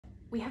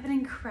We have an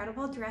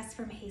incredible dress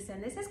from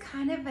Heyson. This is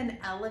kind of an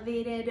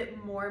elevated,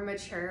 more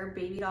mature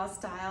baby doll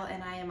style,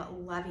 and I am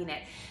loving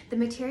it. The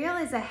material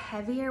is a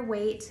heavier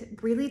weight,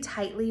 really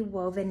tightly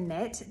woven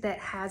knit that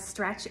has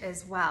stretch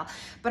as well.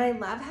 But I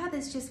love how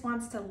this just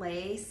wants to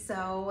lay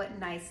so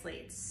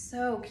nicely. It's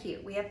so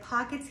cute. We have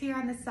pockets here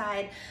on the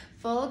side,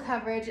 full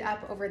coverage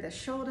up over the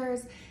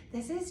shoulders.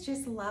 This is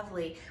just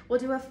lovely. We'll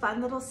do a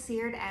fun little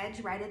seared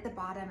edge right at the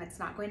bottom. It's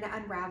not going to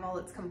unravel,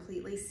 it's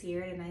completely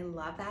seared, and I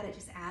love that. It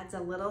just adds a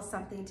little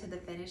something to the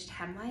finished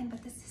hemline,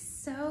 but this is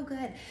so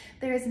good.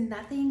 There is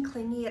nothing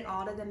clingy at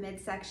all to the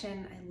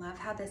midsection. I love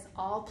how this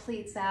all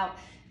pleats out.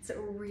 It's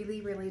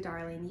really, really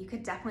darling. You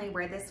could definitely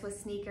wear this with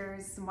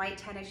sneakers, some white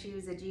tennis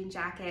shoes, a jean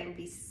jacket. It would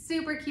be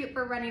super cute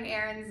for running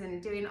errands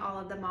and doing all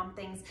of the mom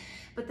things.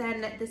 But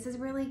then this is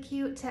really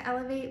cute to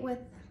elevate with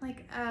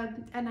like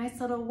a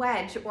nice little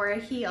wedge or a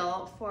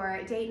heel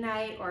for date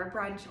night or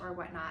brunch or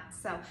whatnot.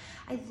 So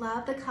I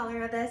love the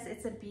color of this.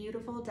 It's a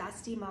beautiful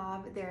dusty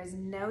mauve. There is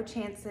no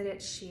chance that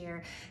it's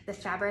sheer. The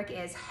fabric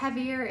is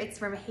heavier. It's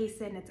from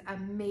Heyson. It's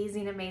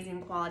amazing,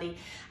 amazing quality.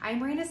 I'm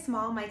wearing a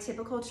small, my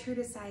typical true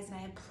to size, and I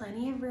have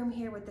plenty of room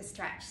here with the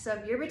stretch. So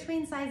if you're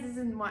between sizes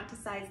and want to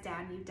size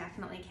down, you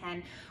definitely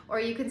can. Or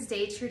you can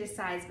stay true to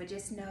size, but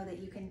just know that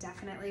you can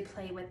definitely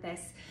play with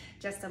this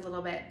just a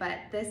little bit. But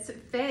this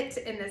fit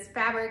and this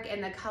fabric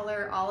and the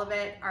color, all of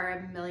it are a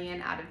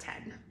 1,000,000 out of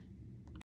 10.